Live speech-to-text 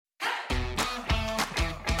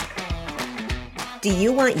Do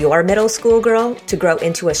you want your middle school girl to grow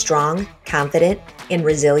into a strong, confident, and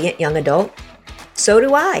resilient young adult? So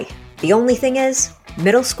do I. The only thing is,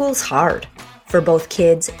 middle school's hard for both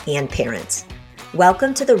kids and parents.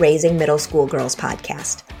 Welcome to the Raising Middle School Girls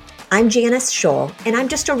podcast. I'm Janice Scholl, and I'm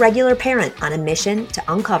just a regular parent on a mission to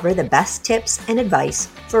uncover the best tips and advice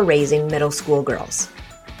for raising middle school girls.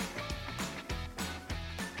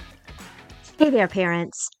 Hey there,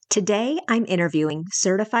 parents. Today, I'm interviewing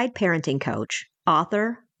certified parenting coach,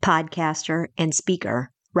 author, podcaster, and speaker,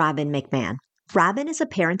 Robin McMahon. Robin is a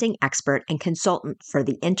parenting expert and consultant for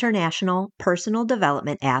the international personal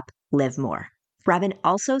development app Live More. Robin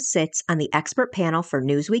also sits on the expert panel for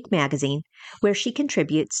Newsweek magazine, where she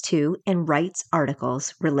contributes to and writes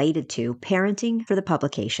articles related to parenting for the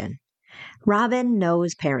publication. Robin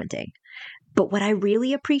knows parenting, but what I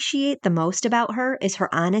really appreciate the most about her is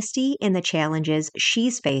her honesty in the challenges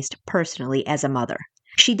she's faced personally as a mother.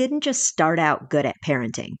 She didn't just start out good at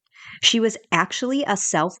parenting. She was actually a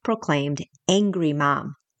self-proclaimed angry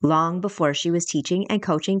mom long before she was teaching and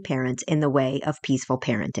coaching parents in the way of peaceful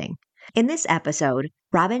parenting. In this episode,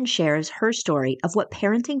 Robin shares her story of what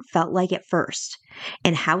parenting felt like at first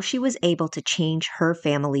and how she was able to change her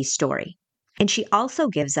family's story. And she also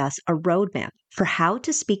gives us a roadmap for how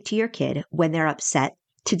to speak to your kid when they're upset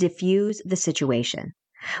to diffuse the situation.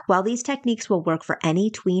 While these techniques will work for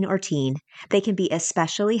any tween or teen, they can be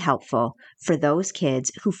especially helpful for those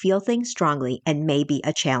kids who feel things strongly and may be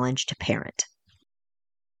a challenge to parent.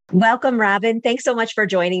 Welcome, Robin. Thanks so much for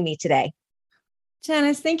joining me today.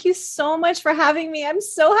 Janice, thank you so much for having me. I'm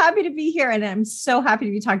so happy to be here, and I'm so happy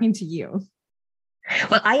to be talking to you.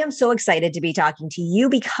 Well, I am so excited to be talking to you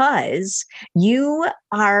because you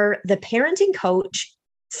are the parenting coach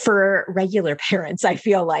for regular parents. I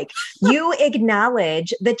feel like you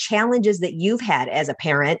acknowledge the challenges that you've had as a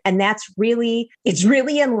parent. And it's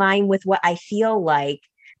really in line with what I feel like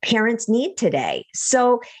parents need today.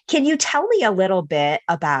 So can you tell me a little bit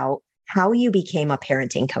about how you became a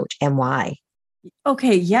parenting coach and why?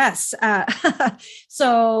 Okay, yes.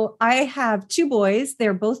 So I have two boys.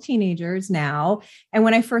 They're both teenagers now. And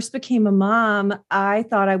when I first became a mom, I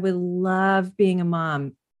thought I would love being a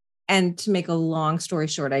mom. And to make a long story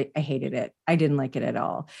short, I hated it. I didn't like it at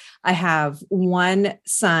all. I have one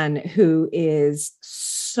son who is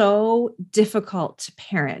so difficult to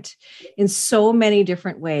parent in so many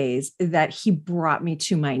different ways that he brought me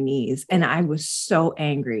to my knees. And I was so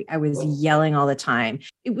angry. I was yelling all the time.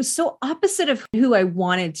 It was so opposite of who I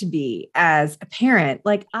wanted to be as a parent.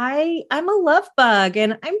 Like I'm a love bug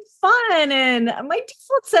and I'm fun and my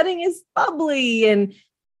default setting is bubbly, and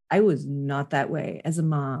I was not that way as a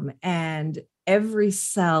mom. And every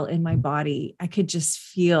cell in my body, I could just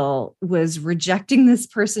feel was rejecting this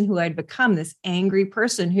person who I'd become, this angry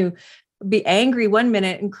person who would be angry one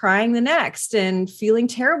minute and crying the next and feeling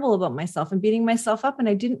terrible about myself and beating myself up. And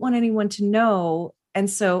I didn't want anyone to know. And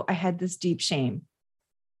so I had this deep shame.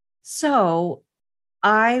 So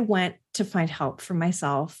I went to find help for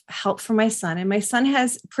myself, help for my son. And my son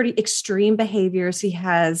has pretty extreme behaviors. He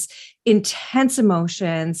has intense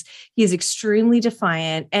emotions. He's extremely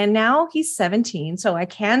defiant. And now he's 17. So I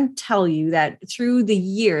can tell you that through the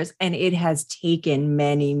years, and it has taken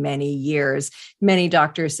many, many years, many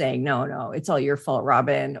doctors saying, no, it's all your fault,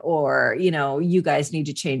 Robin, or, you guys need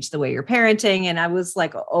to change the way you're parenting. And I was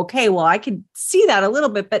like, okay, well, I could see that a little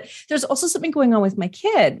bit, but there's also something going on with my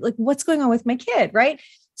kid. Like, what's going on with my kid, right?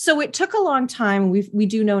 So it took a long time. We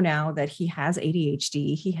do know now that he has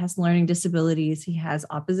ADHD, he has learning disabilities, he has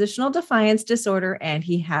oppositional defiance disorder, and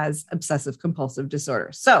he has obsessive compulsive disorder.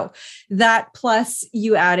 So that plus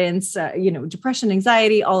you add in, depression,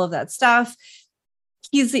 anxiety, all of that stuff.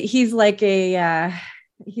 He's like a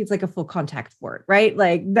full contact sport, right?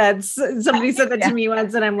 Like that's somebody said that to me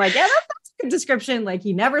once, and I'm like, yeah, that's a good description. Like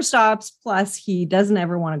he never stops. Plus he doesn't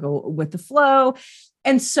ever want to go with the flow.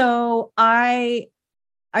 And so I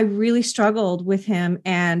really struggled with him,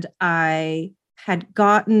 and I had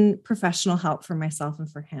gotten professional help for myself and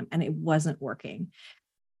for him, and it wasn't working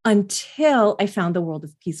until I found the world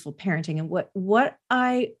of peaceful parenting. And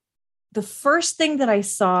the first thing that I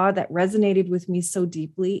saw that resonated with me so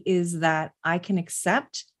deeply is that I can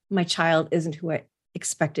accept my child isn't who I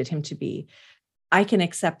expected him to be. I can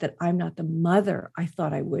accept that I'm not the mother I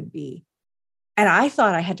thought I would be. And I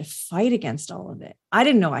thought I had to fight against all of it. I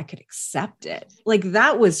didn't know I could accept it. Like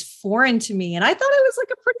that was foreign to me. And I thought I was like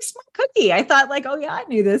a pretty smart cookie. I thought like, oh yeah, I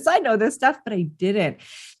knew this. I know this stuff, but I didn't.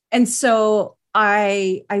 And so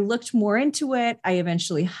I looked more into it. I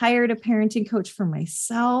eventually hired a parenting coach for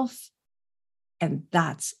myself. And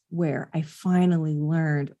that's where I finally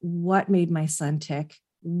learned what made my son tick,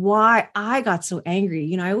 why I got so angry.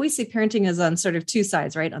 You know, I always say parenting is on sort of two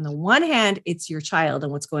sides, right? On the one hand, it's your child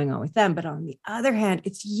and what's going on with them. But on the other hand,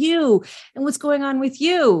 it's you and what's going on with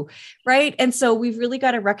you, right? And so we've really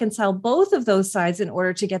got to reconcile both of those sides in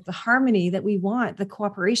order to get the harmony that we want, the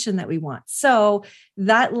cooperation that we want. So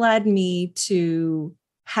that led me to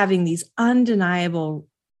having these undeniable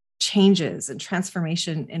changes and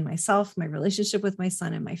transformation in myself, my relationship with my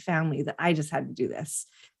son and my family, that I just had to do this.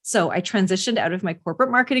 So I transitioned out of my corporate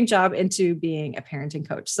marketing job into being a parenting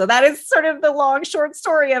coach. So that is sort of the long, short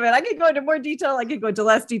story of it. I could go into more detail. I could go into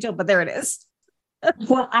less detail, but there it is.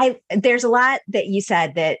 Well, there's a lot that you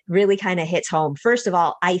said that really kind of hits home. First of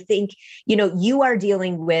all, I think, you are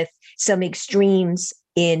dealing with some extremes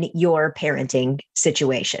in your parenting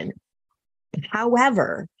situation.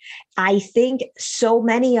 However, I think so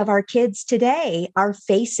many of our kids today are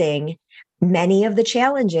facing many of the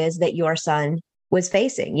challenges that your son was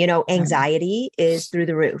facing. Anxiety is through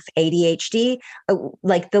the roof, ADHD,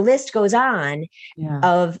 like the list goes on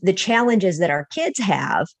of the challenges that our kids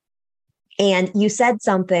have. And you said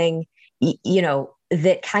something,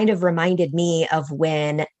 that kind of reminded me of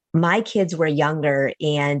when my kids were younger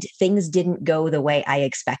and things didn't go the way I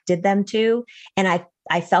expected them to. And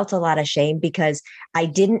I felt a lot of shame because I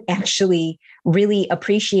didn't actually really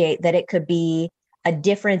appreciate that it could be a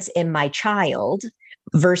difference in my child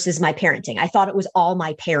versus my parenting. I thought it was all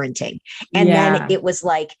my parenting. And then it was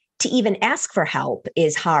like, to even ask for help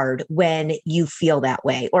is hard when you feel that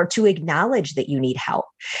way, or to acknowledge that you need help.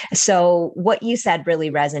 So what you said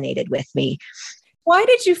really resonated with me. Why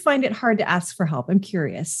did you find it hard to ask for help? I'm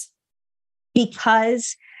curious.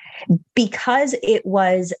 Because it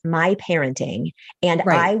was my parenting and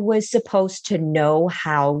I was supposed to know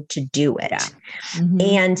how to do it. Yeah. Mm-hmm.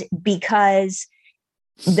 And because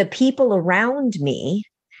the people around me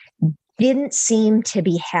didn't seem to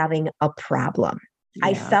be having a problem. Yeah.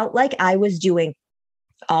 I felt like I was doing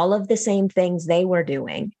all of the same things they were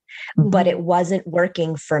doing, but it wasn't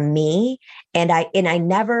working for me. And I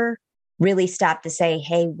never really stopped to say,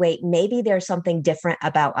 hey, wait, maybe there's something different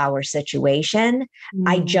about our situation.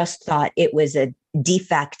 I just thought it was a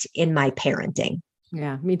defect in my parenting.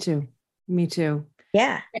 Yeah, me too. Me too.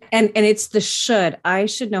 Yeah. And it's the should. I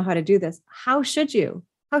should know how to do this. How should you?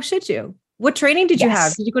 How should you? What training did you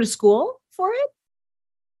have? Did you go to school for it?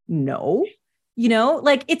 No.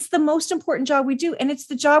 It's the most important job we do. And it's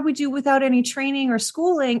the job we do without any training or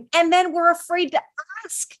schooling. And then we're afraid to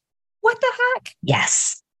ask. What the heck?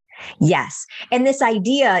 Yes. Yes. And this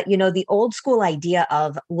idea, the old school idea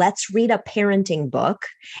of let's read a parenting book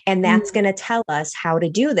and that's going to tell us how to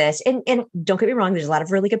do this. And don't get me wrong, there's a lot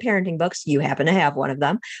of really good parenting books. You happen to have one of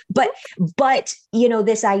them. But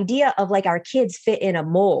this idea of like our kids fit in a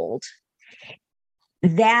mold,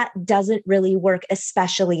 that doesn't really work,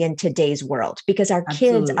 especially in today's world, because our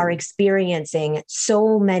kids are experiencing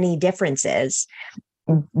so many differences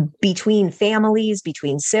between families,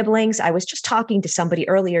 between siblings. I was just talking to somebody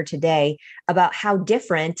earlier today about how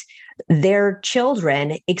different their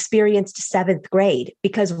children experienced 7th grade,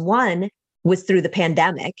 because one was through the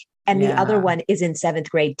pandemic and the other one is in 7th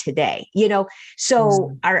grade today,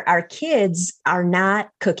 so our kids are not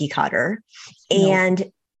cookie cutter.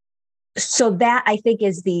 And so that I think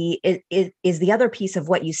is the other piece of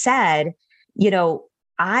what you said.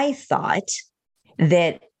 I thought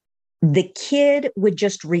that the kid would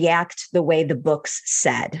just react the way the books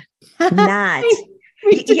said, not,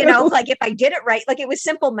 like if I did it right, like it was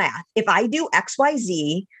simple math. If I do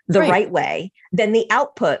XYZ the right way, then the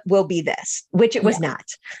output will be this, which it was not.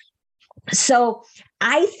 So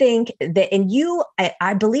I think that, and you,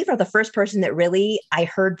 I believe, are the first person that really I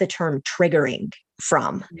heard the term triggering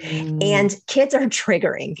from. And kids are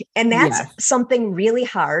triggering. And that's something really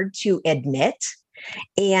hard to admit.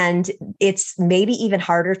 And it's maybe even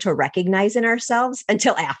harder to recognize in ourselves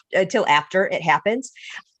until after it happens.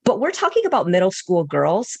 But we're talking about middle school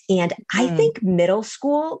girls. And I think middle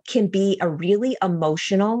school can be a really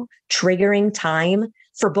emotional, triggering time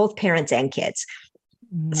for both parents and kids.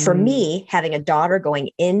 For me, having a daughter going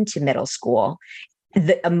into middle school,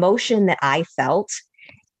 the emotion that I felt,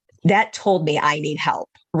 that told me I need help,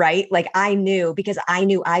 right? Like I knew, because I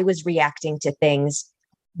knew I was reacting to things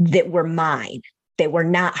that were mine. They were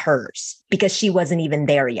not hers, because she wasn't even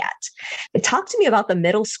there yet. But talk to me about the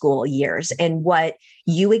middle school years and what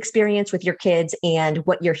you experience with your kids and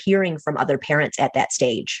what you're hearing from other parents at that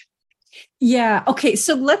stage. Yeah. Okay.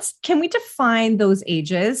 So can we define those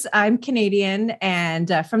ages? I'm Canadian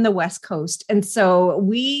and from the West Coast. And so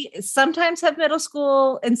we sometimes have middle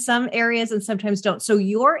school in some areas and sometimes don't. So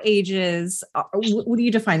your ages, what do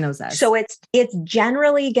you define those as? So it's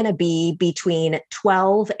generally going to be between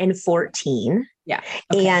 12 and 14. Yeah.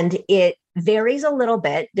 Okay. And it varies a little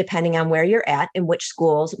bit depending on where you're at and which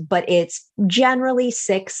schools, but it's generally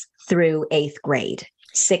 6th through 8th grade,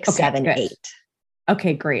 six, Okay. seven, Good. 8.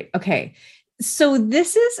 Okay. Great. Okay. So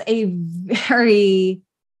this is a very,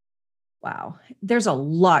 wow, there's a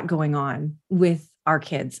lot going on with our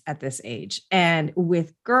kids at this age. And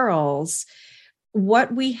with girls,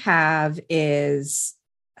 what we have is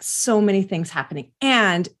so many things happening.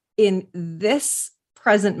 And in this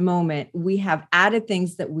present moment, we have added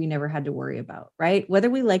things that we never had to worry about, right? Whether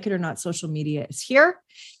we like it or not, social media is here.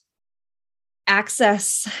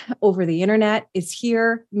 Access over the internet is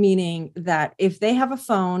here, meaning that if they have a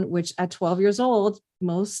phone, which at 12 years old,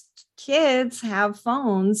 most kids have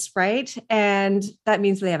phones, right? And that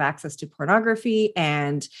means they have access to pornography.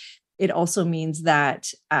 And it also means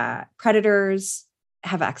that predators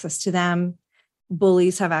have access to them,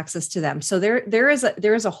 bullies have access to them. So there is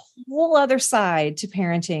a whole other side to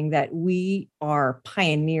parenting that we are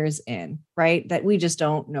pioneers in, right? That we just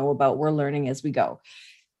don't know about. We're learning as we go.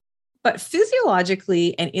 But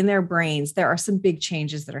physiologically and in their brains, there are some big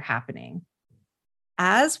changes that are happening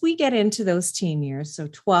as we get into those teen years. So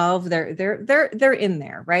 12, they're in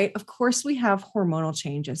there, right? Of course, we have hormonal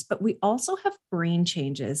changes, but we also have brain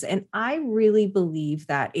changes. And I really believe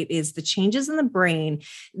that it is the changes in the brain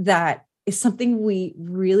that is something we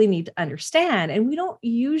really need to understand. And we don't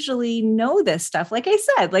usually know this stuff. Like I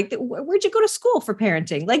said, like, where'd you go to school for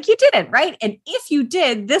parenting? Like you didn't, right? And if you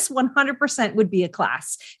did, this 100% would be a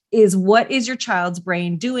class is what is your child's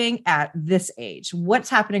brain doing at this age?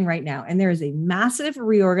 What's happening right now? And there is a massive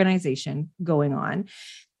reorganization going on.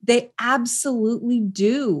 They absolutely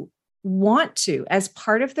do want to, as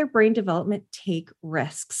part of their brain development, take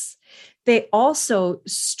risks. They also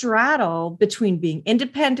straddle between being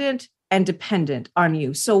independent and dependent on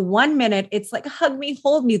you. So 1 minute it's like, hug me,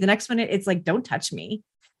 hold me. The next minute it's like, don't touch me.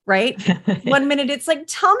 Right. 1 minute it's like,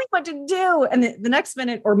 tell me what to do. And the next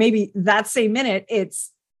minute, or maybe that same minute,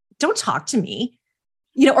 it's don't talk to me,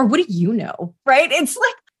 or what do you know? Right. It's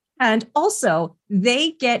like, and also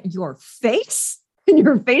they get your face and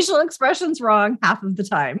your facial expressions wrong half of the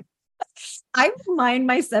time. I remind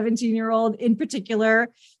my 17-year-old in particular,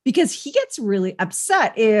 because he gets really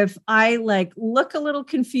upset if I look a little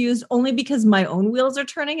confused only because my own wheels are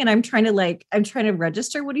turning and I'm trying to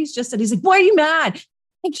register what he's just said. He's like, why are you mad?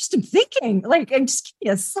 I just am thinking, I'm just give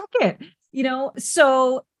me a second,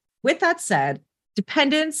 So with that said,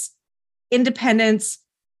 dependence, independence,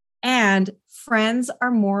 and friends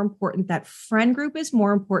are more important. That friend group is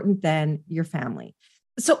more important than your family.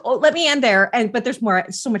 So let me end there. But there's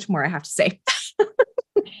so much more I have to say.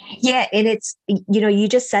 Yeah. And it's, you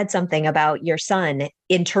just said something about your son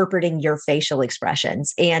interpreting your facial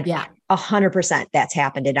expressions, and 100% that's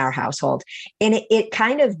happened in our household. And it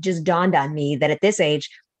kind of just dawned on me that at this age,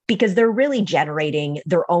 because they're really generating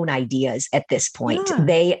their own ideas at this point,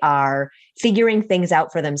 they are figuring things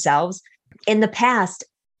out for themselves. In the past,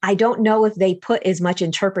 I don't know if they put as much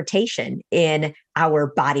interpretation in our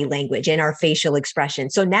body language, in our facial expression.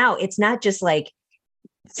 So now it's not just like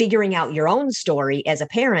figuring out your own story as a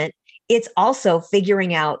parent. It's also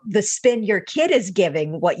figuring out the spin your kid is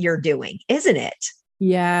giving what you're doing, isn't it?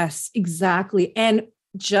 Yes, exactly. And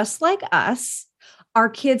just like us, our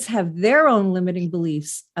kids have their own limiting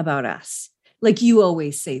beliefs about us. Like, you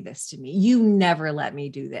always say this to me, you never let me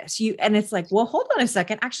do this. And it's like, well, hold on a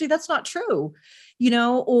second. Actually, that's not true.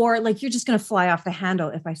 Or like, you're just going to fly off the handle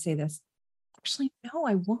if I say this. Actually, no,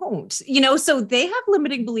 I won't. So they have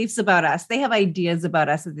limiting beliefs about us. They have ideas about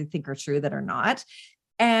us that they think are true that are not.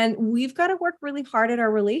 And we've got to work really hard at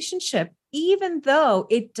our relationship, even though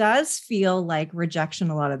it does feel like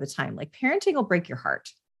rejection a lot of the time. Like, parenting will break your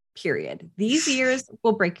heart, period. These years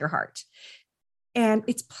will break your heart. And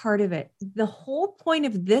it's part of it. The whole point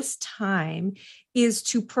of this time is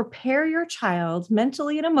to prepare your child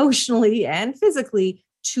mentally and emotionally and physically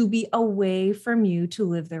to be away from you to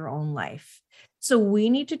live their own life. So we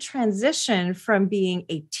need to transition from being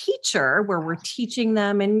a teacher where we're teaching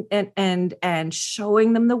them and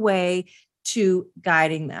showing them the way, to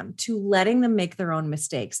guiding them, to letting them make their own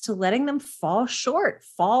mistakes, to letting them fall short,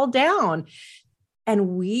 fall down. And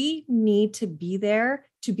we need to be there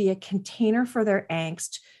to be a container for their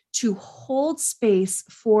angst, to hold space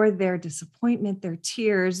for their disappointment, their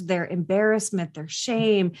tears, their embarrassment, their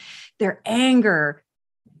shame, their anger,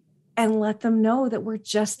 and let them know that we're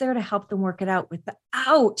just there to help them work it out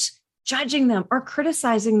without judging them or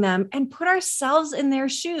criticizing them and put ourselves in their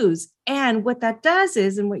shoes. And what that does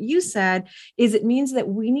is, and what you said, is it means that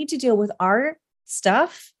we need to deal with our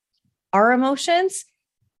stuff, our emotions,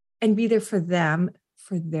 and be there for them,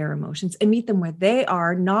 for their emotions, and meet them where they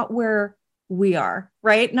are, not where we are,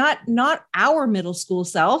 right? Not our middle school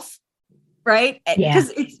self, right? Yeah. Because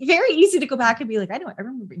it's very easy to go back and be like, I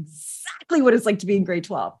remember exactly what it's like to be in grade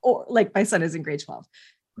 12, or like my son is in grade 12.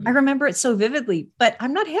 I remember it so vividly, but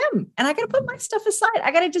I'm not him. And I got to put my stuff aside.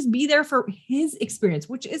 I got to just be there for his experience,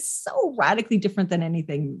 which is so radically different than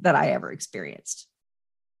anything that I ever experienced.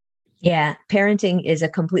 Yeah. Parenting is a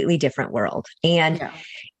completely different world. And,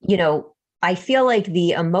 I feel like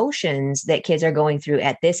the emotions that kids are going through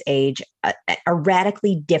at this age are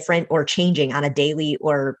radically different or changing on a daily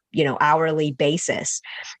or, hourly basis.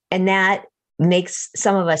 And that makes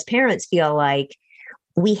some of us parents feel like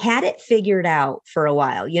we had it figured out for a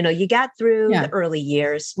while. You got through the early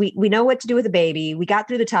years. We know what to do with a baby. We got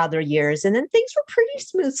through the toddler years, and then things were pretty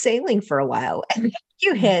smooth sailing for a while. And then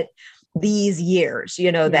you hit these years,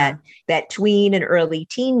 that tween and early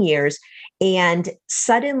teen years. And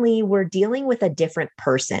suddenly we're dealing with a different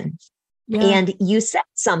person. Yeah. And you said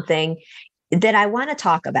something that I want to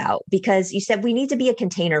talk about, because you said we need to be a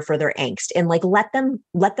container for their angst and like let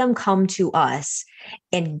them come to us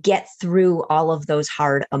and get through all of those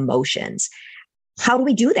hard emotions. How do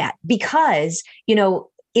we do that? Because,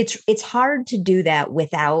 it's hard to do that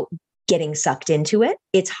without getting sucked into it.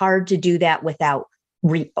 It's hard to do that without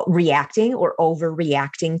reacting or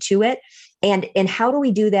overreacting to it. And how do we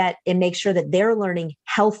do that and make sure that they're learning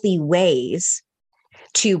healthy ways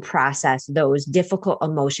to process those difficult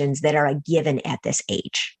emotions that are a given at this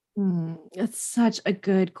age? That's such a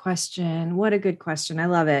good question. What a good question. I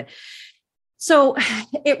love it. So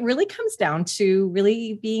it really comes down to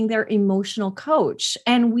really being their emotional coach.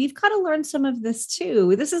 And we've got to learn some of this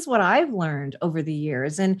too. This is what I've learned over the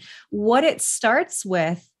years. And what it starts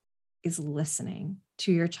with is listening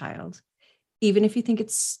to your child, even if you think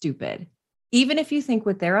it's stupid, even if you think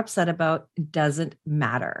what they're upset about doesn't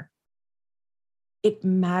matter. It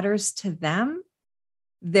matters to them.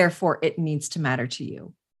 Therefore, it needs to matter to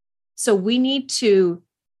you. So we need to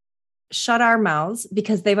shut our mouths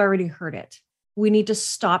because they've already heard it. We need to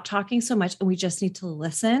stop talking so much, and we just need to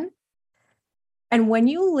listen. And when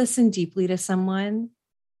you listen deeply to someone,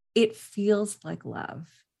 it feels like love.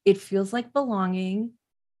 It feels like belonging.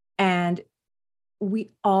 And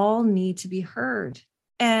we all need to be heard.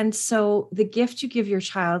 And so the gift you give your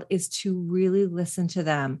child is to really listen to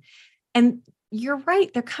them. And you're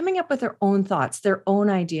right. They're coming up with their own thoughts, their own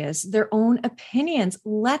ideas, their own opinions.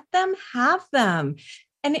 Let them have them.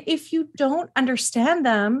 And if you don't understand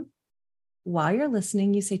them, while you're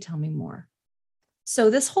listening, you say, tell me more.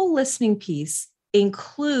 So this whole listening piece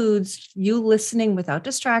includes you listening without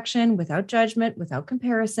distraction, without judgment, without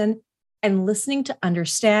comparison, and listening to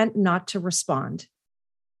understand, not to respond.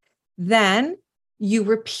 Then you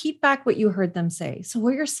repeat back what you heard them say. So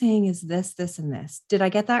what you're saying is this, this, and this. Did I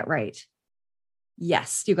get that right?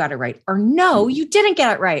 Yes, you got it right. Or no, you didn't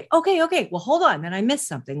get it right. Okay. Well, hold on. Then I missed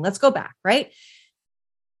something. Let's go back, right?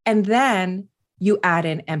 And then you add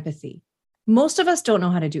in empathy. Most of us don't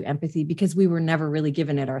know how to do empathy because we were never really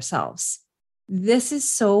given it ourselves. This is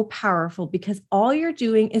so powerful because all you're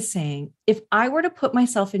doing is saying, if I were to put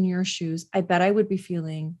myself in your shoes, I bet I would be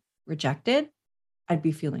feeling rejected. I'd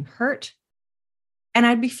be feeling hurt. And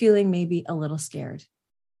I'd be feeling maybe a little scared.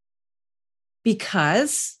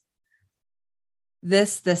 Because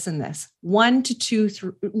this, and this. 2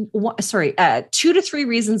 to 3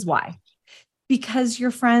 reasons why. Because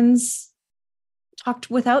your friends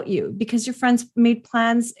talked without you, because your friends made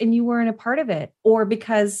plans and you weren't a part of it, or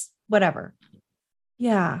because whatever.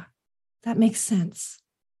 Yeah, that makes sense.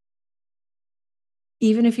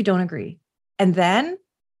 Even if you don't agree. And then,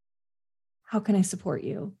 how can I support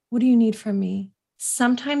you? What do you need from me?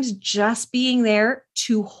 Sometimes just being there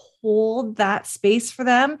to hold that space for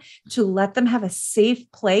them, to let them have a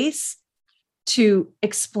safe place to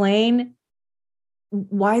explain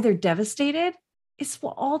why they're devastated is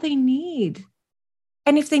all they need.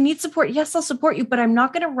 And if they need support, yes, I'll support you, but I'm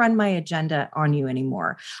not going to run my agenda on you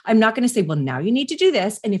anymore. I'm not going to say, well, now you need to do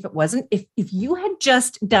this. And if it wasn't, if you had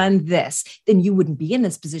just done this, then you wouldn't be in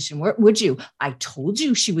this position, would you? I told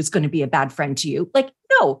you she was going to be a bad friend to you. Like,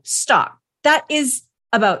 no, stop. That is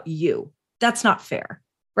about you. That's not fair,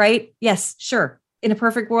 right? Yes, sure. In a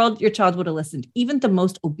perfect world, your child would have listened. Even the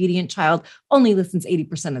most obedient child only listens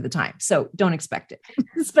 80% of the time. So don't expect it,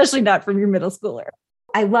 especially not from your middle schooler.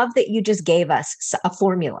 I love that you just gave us a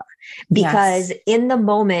formula, because in the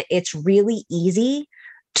moment, it's really easy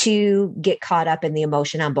to get caught up in the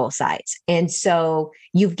emotion on both sides. And so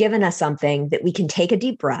you've given us something that we can take a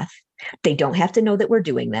deep breath. They don't have to know that we're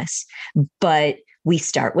doing this, but we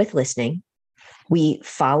start with listening. We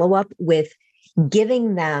follow up with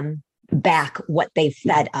giving them back what they've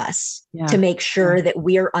fed us to make sure that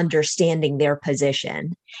we're understanding their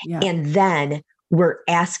position. And then we're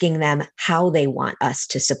asking them how they want us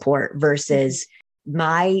to support versus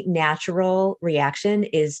my natural reaction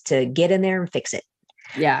is to get in there and fix it.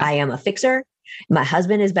 I am a fixer. My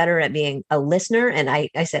husband is better at being a listener. And I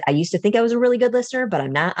said, I used to think I was a really good listener, but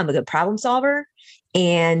I'm not. I'm a good problem solver.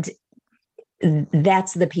 And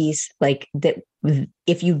that's the piece like that.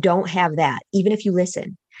 If you don't have that, even if you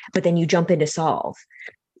listen, but then you jump into solve,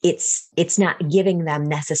 it's not giving them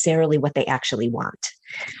necessarily what they actually want.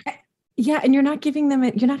 Yeah. And you're not giving them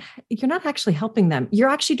it. You're not actually helping them. You're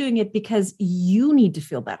actually doing it because you need to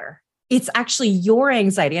feel better. It's actually your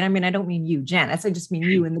anxiety. And I mean, I don't mean you, Janice. I just mean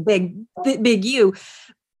you and the big you.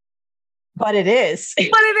 But it is.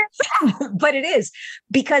 But it is.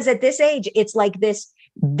 Because at this age, it's like this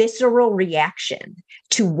visceral reaction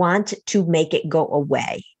to want to make it go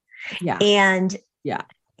away. And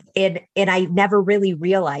I never really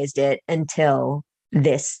realized it until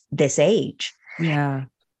this age.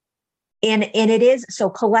 And it is so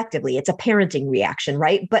collectively, it's a parenting reaction,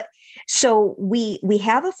 right? But so we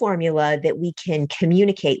have a formula that we can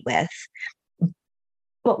communicate with,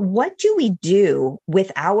 but what do we do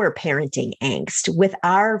with our parenting angst, with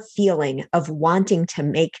our feeling of wanting to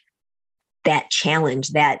make that challenge,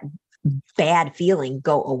 that bad feeling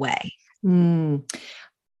go away?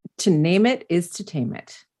 To name it is to tame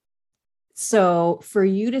it. So for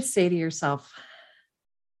you to say to yourself,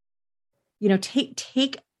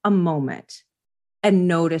 take a moment and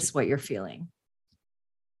notice what you're feeling.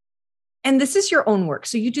 And this is your own work.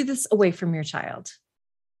 So you do this away from your child.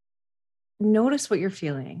 Notice what you're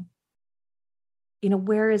feeling.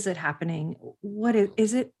 Where is it happening? What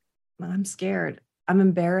is it? I'm scared. I'm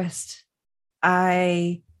embarrassed.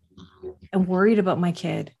 I am worried about my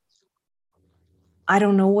kid. I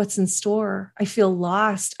don't know what's in store. I feel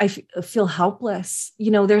lost. I feel helpless.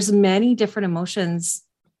 There's many different emotions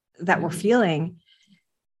that we're feeling.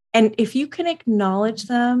 And if you can acknowledge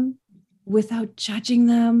them without judging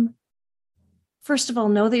them, first of all,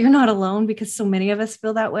 know that you're not alone because so many of us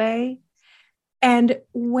feel that way. And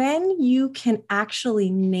when you can actually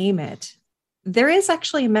name it, there is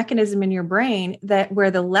actually a mechanism in your brain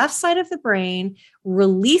where the left side of the brain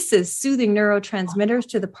releases soothing neurotransmitters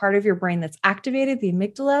to the part of your brain that's activated, the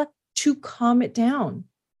amygdala, to calm it down.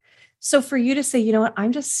 So for you to say, you know what,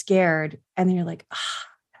 I'm just scared. And then you're like,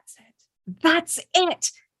 that's it. That's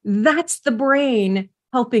it. That's the brain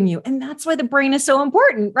helping you. And that's why the brain is so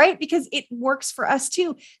important, right? Because it works for us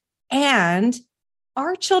too. And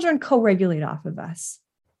our children co-regulate off of us.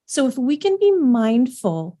 So if we can be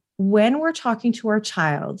mindful when we're talking to our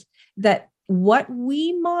child that what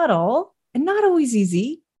we model, and not always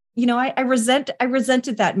easy, I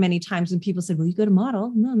resented that many times when people said, well, you got to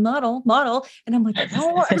model. And I'm like,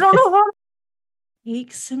 oh, I don't know how to.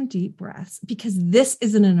 Take some deep breaths because this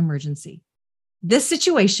isn't an emergency. This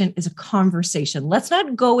situation is a conversation. Let's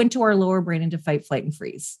not go into our lower brain into fight, flight, and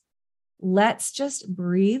freeze. Let's just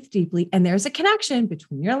breathe deeply. And there's a connection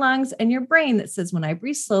between your lungs and your brain that says, when I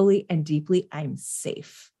breathe slowly and deeply, I'm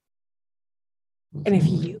safe. And if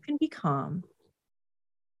you can be calm,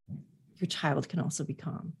 your child can also be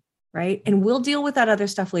calm, right? And we'll deal with that other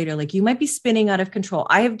stuff later. Like you might be spinning out of control.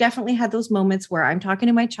 I have definitely had those moments where I'm talking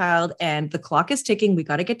to my child and the clock is ticking. We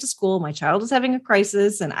got to get to school. My child is having a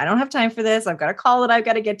crisis and I don't have time for this. I've got a call that I've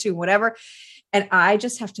got to get to, whatever. And I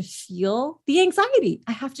just have to feel the anxiety.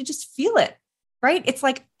 I have to just feel it, right? It's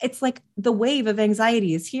like the wave of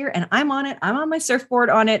anxiety is here and I'm on it. I'm on my surfboard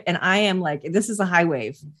on it. And I am like, this is a high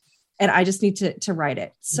wave and I just need to ride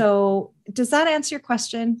it. So does that answer your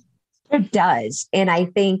question? It does. And I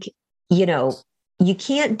think, you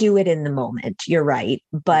can't do it in the moment. You're right.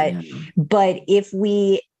 But if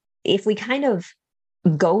we kind of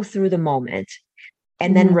go through the moment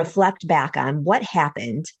and then reflect back on what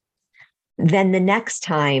happened, then the next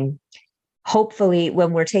time, hopefully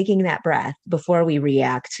when we're taking that breath before we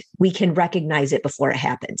react, we can recognize it before it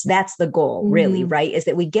happens. That's the goal, really, right? Is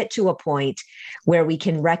that we get to a point where we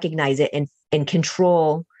can recognize it and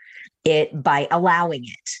control it by allowing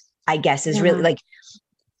it, I guess is really like,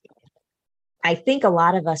 I think a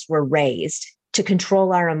lot of us were raised to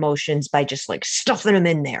control our emotions by just like stuffing them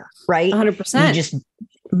in there, right? 100%. You just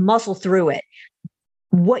muscle through it.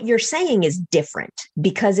 What you're saying is different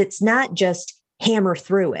because it's not just hammer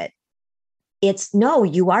through it. It's no,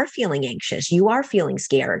 you are feeling anxious. You are feeling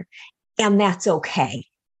scared. And that's okay.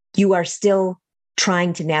 You are still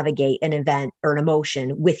trying to navigate an event or an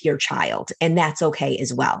emotion with your child. And that's okay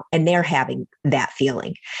as well. And they're having that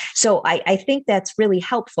feeling. So I think that's really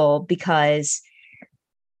helpful, because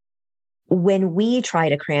when we try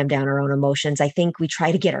to cram down our own emotions, I think we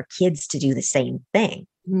try to get our kids to do the same thing.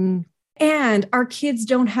 Mm. And our kids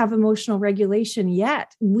don't have emotional regulation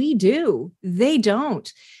yet. We do. They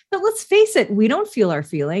don't. But let's face it, we don't feel our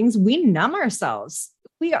feelings. We numb ourselves.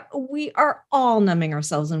 We are all numbing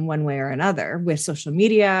ourselves in one way or another, with social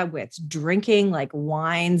media, with drinking. Like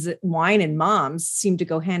wine and moms seem to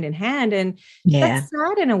go hand in hand. And that's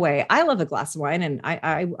sad in a way. I love a glass of wine, and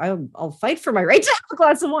I'll fight for my right to have a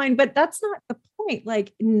glass of wine, but that's not the point.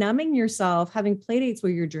 Like numbing yourself, having play dates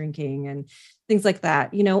where you're drinking and things like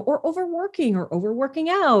that, or overworking or overworking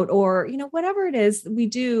out, or, whatever it is we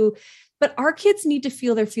do. But our kids need to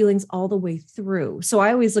feel their feelings all the way through. So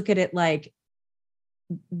I always look at it like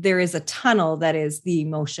there is a tunnel that is the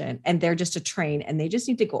emotion, and they're just a train, and they just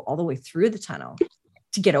need to go all the way through the tunnel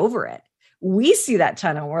to get over it. We see that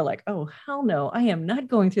tunnel. We're like, oh, hell no, I am not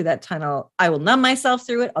going through that tunnel. I will numb myself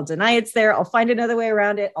through it. I'll deny it's there. I'll find another way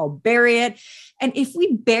around it. I'll bury it. And if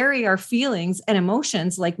we bury our feelings and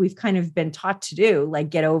emotions, like we've kind of been taught to do, like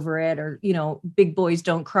get over it, or, big boys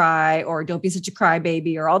don't cry, or don't be such a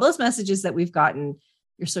crybaby, or all those messages that we've gotten,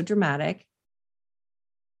 you're so dramatic.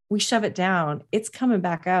 We shove it down, it's coming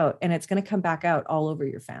back out, and it's going to come back out all over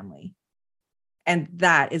your family. And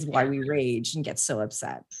that is why we rage and get so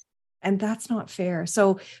upset. And that's not fair.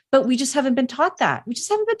 So, but we just haven't been taught that.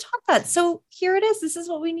 So here it is. This is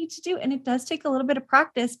what we need to do. And it does take a little bit of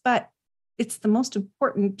practice, but it's the most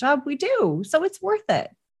important job we do. So it's worth it.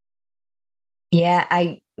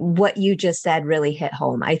 Yeah, what you just said really hit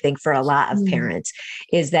home, I think, for a lot of parents,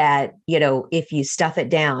 is that, if you stuff it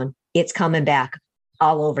down, it's coming back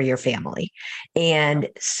all over your family. And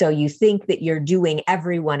so you think that you're doing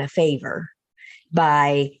everyone a favor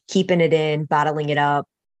by keeping it in, bottling it up,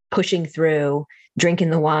 pushing through, drinking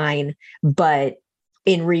the wine. But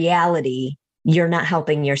in reality, you're not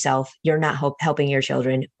helping yourself. You're not helping your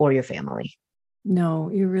children or your family. No,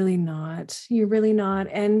 you're really not. You're really not.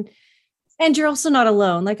 And you're also not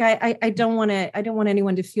alone. Like I don't want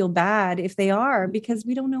anyone to feel bad if they are, because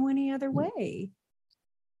we don't know any other way.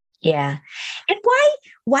 Yeah. And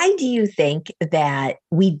why do you think that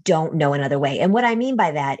we don't know another way? And what I mean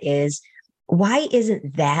by that is, why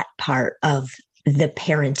isn't that part of the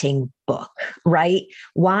parenting book, right?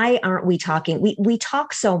 Why aren't we talking? We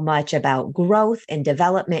talk so much about growth and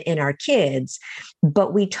development in our kids,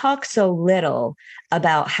 but we talk so little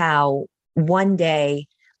about how one day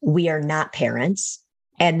we are not parents,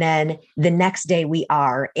 and then the next day we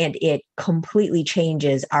are, and it completely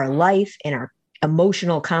changes our life and our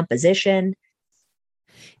emotional composition.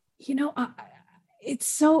 It's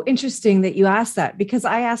so interesting that you asked that, because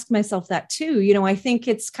I ask myself that too. I think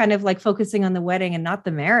it's kind of like focusing on the wedding and not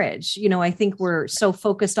the marriage. I think we're so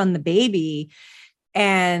focused on the baby,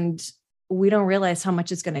 and we don't realize how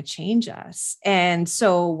much it's going to change us. And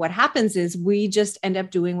so what happens is we just end up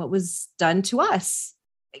doing what was done to us,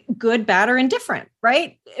 good, bad, or indifferent,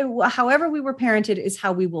 right? However we were parented is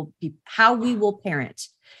how we will parent.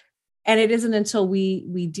 And it isn't until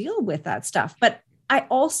we deal with that stuff. But I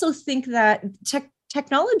also think that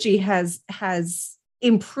technology has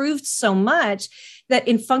improved so much that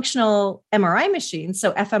in functional MRI machines,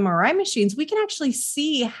 so fMRI machines, we can actually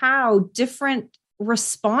see how different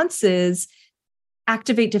responses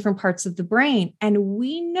activate different parts of the brain. And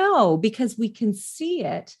we know, because we can see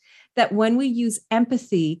it, that when we use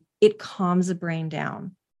empathy, it calms the brain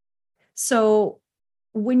down. So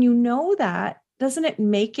when you know that, doesn't it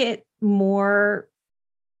make it more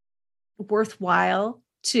worthwhile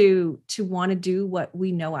to want to do what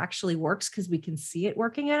we know actually works, because we can see it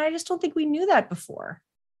working? And I just don't think we knew that before.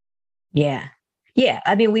 Yeah.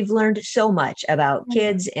 I mean, we've learned so much about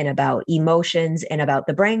kids and about emotions and about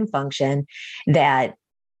the brain function that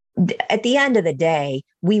at the end of the day,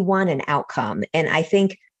 we want an outcome. And I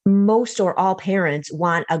think most or all parents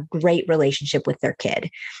want a great relationship with their kid.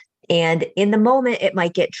 And in the moment, it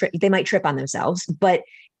might they might trip on themselves, but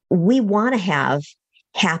we want to have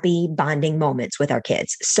happy bonding moments with our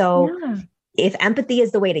kids. So if empathy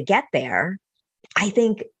is the way to get there, I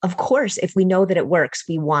think, of course, if we know that it works,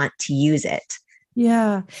 we want to use it.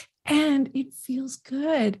 Yeah. And it feels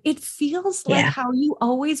good. It feels like how you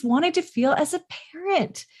always wanted to feel as a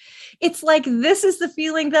parent. It's like, this is the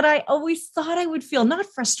feeling that I always thought I would feel, not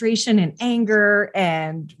frustration and anger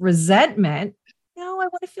and resentment. No, I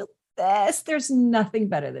want to feel this. There's nothing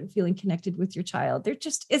better than feeling connected with your child. There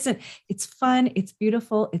just isn't. It's fun. It's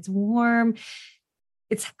beautiful. It's warm.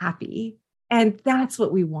 It's happy. And that's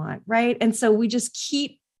what we want, right? And so we just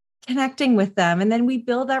keep connecting with them. And then we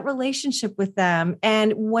build that relationship with them.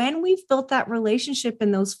 And when we've built that relationship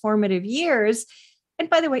in those formative years, and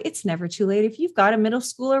by the way, it's never too late. If you've got a middle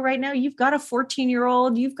schooler right now, you've got a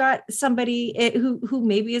 14-year-old, you've got somebody who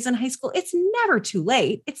maybe is in high school, it's never too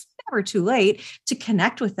late. It's never too late to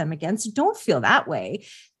connect with them again. So don't feel that way.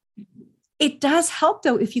 It does help,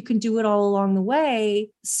 though, if you can do it all along the way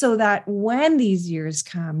so that when these years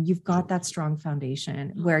come, you've got that strong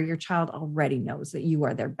foundation where your child already knows that you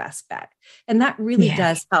are their best bet. And that really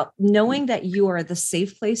does help. Knowing that you are the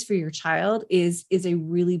safe place for your child is a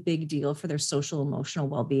really big deal for their social, emotional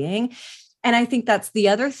well-being. And I think that's the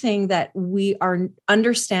other thing that we are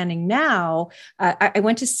understanding now. I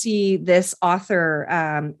went to see this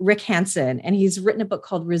author, Rick Hansen, and he's written a book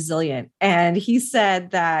called Resilient. And he said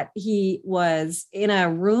that he was in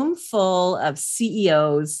a room full of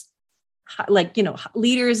CEOs, like,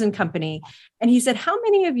 leaders in company. And he said, how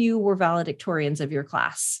many of you were valedictorians of your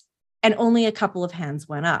class? And only a couple of hands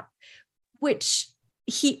went up, which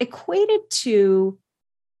he equated to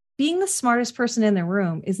being the smartest person in the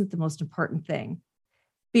room isn't the most important thing.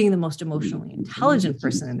 Being the most emotionally intelligent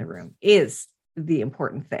person in the room is the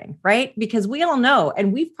important thing, right? Because we all know,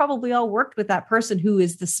 and we've probably all worked with that person who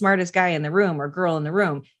is the smartest guy in the room or girl in the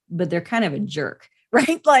room, but they're kind of a jerk,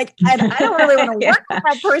 right? Like, I don't really want to work with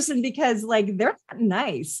that person because like, they're not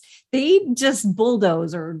nice. They just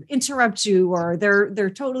bulldoze or interrupt you, or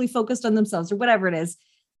they're totally focused on themselves or whatever it is.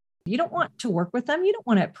 You don't want to work with them. You don't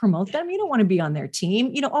want to promote them. You don't want to be on their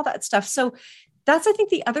team, all that stuff. So that's, I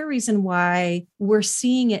think, the other reason why we're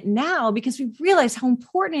seeing it now, because we realize how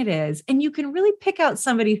important it is. And you can really pick out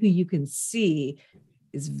somebody who you can see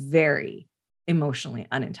is very emotionally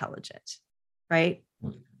unintelligent, right?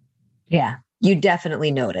 Yeah, you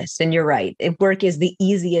definitely noticed. And you're right. Work is the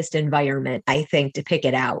easiest environment, I think, to pick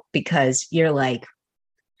it out, because you're like,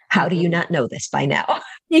 how do you not know this by now?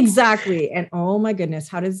 Exactly. And oh my goodness,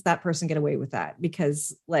 how does that person get away with that?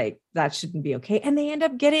 Because like, that shouldn't be okay. And they end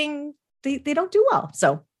up they don't do well.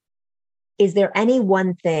 So is there any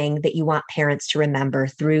one thing that you want parents to remember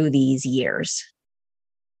through these years?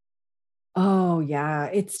 Oh yeah,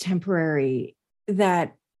 it's temporary,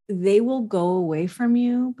 that they will go away from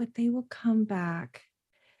you, but they will come back.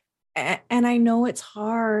 And I know it's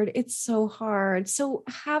hard. It's so hard. So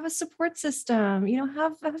have a support system,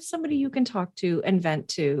 have somebody you can talk to and vent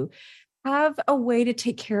to, have a way to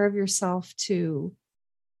take care of yourself too.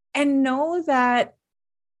 And know that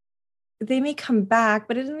they may come back,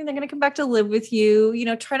 but it doesn't mean they're going to come back to live with you.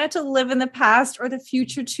 Try not to live in the past or the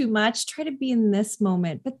future too much. Try to be in this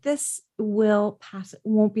moment, but this will pass. It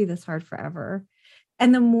won't be this hard forever.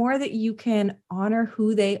 And the more that you can honor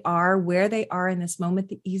who they are, where they are in this moment,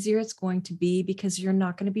 the easier it's going to be, because you're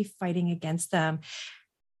not going to be fighting against them.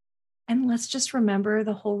 And let's just remember,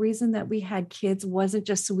 the whole reason that we had kids wasn't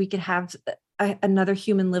just so we could have another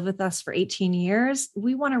human live with us for 18 years.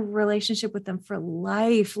 We want a relationship with them for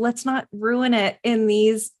life. Let's not ruin it in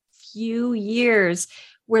these few years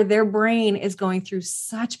where their brain is going through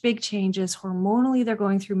such big changes. Hormonally, they're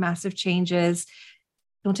going through massive changes.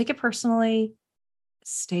 Don't take it personally.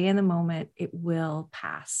 Stay in the moment. It will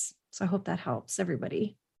pass. So I hope that helps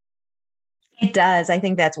everybody. It does. I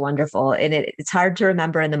think that's wonderful. And it's hard to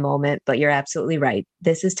remember in the moment, but you're absolutely right.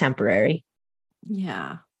 This is temporary.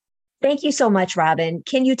 Yeah. Thank you so much, Robin.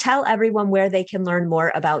 Can you tell everyone where they can learn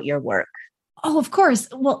more about your work? Oh, of course.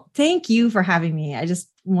 Well, thank you for having me. I just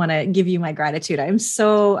want to give you my gratitude. I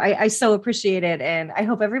so appreciate it. And I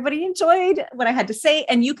hope everybody enjoyed what I had to say.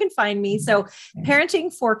 And you can find me. So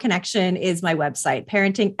Parenting for Connection is my website,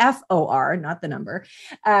 parenting, FOR, not the number,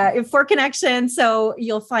 for Connection. So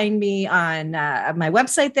you'll find me on my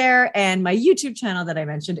website there, and my YouTube channel that I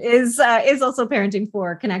mentioned is also Parenting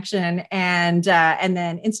for Connection. And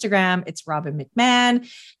then Instagram, it's Robin McMahon.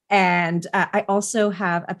 And I also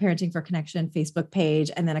have a Parenting for Connection Facebook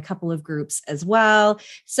page, and then a couple of groups as well.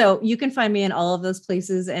 So you can find me in all of those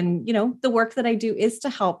places. And, the work that I do is to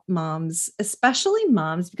help moms, especially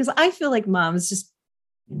moms, because I feel like moms just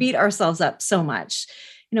beat ourselves up so much.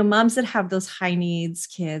 Moms that have those high needs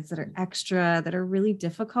kids that are extra, that are really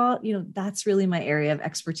difficult, that's really my area of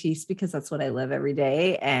expertise, because that's what I live every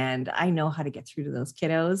day. And I know how to get through to those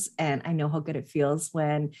kiddos. And I know how good it feels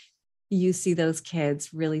when you see those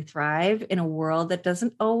kids really thrive in a world that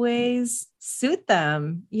doesn't always suit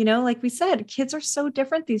them. Like we said, kids are so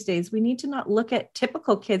different these days. We need to not look at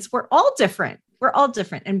typical kids. We're all different.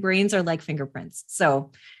 And brains are like fingerprints.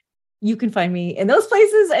 So you can find me in those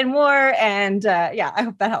places and more. And I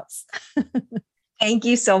hope that helps. Thank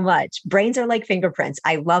you so much. Brains are like fingerprints.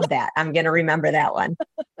 I love that. I'm going to remember that one.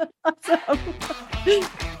 Awesome.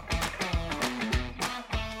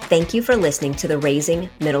 Thank you for listening to the Raising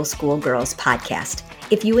Middle School Girls podcast.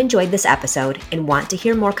 If you enjoyed this episode and want to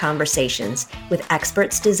hear more conversations with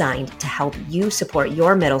experts designed to help you support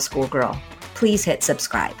your middle school girl, please hit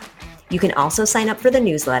subscribe. You can also sign up for the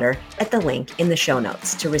newsletter at the link in the show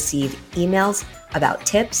notes to receive emails about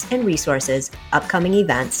tips and resources, upcoming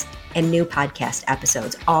events, and new podcast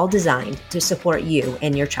episodes, all designed to support you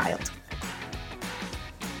and your child.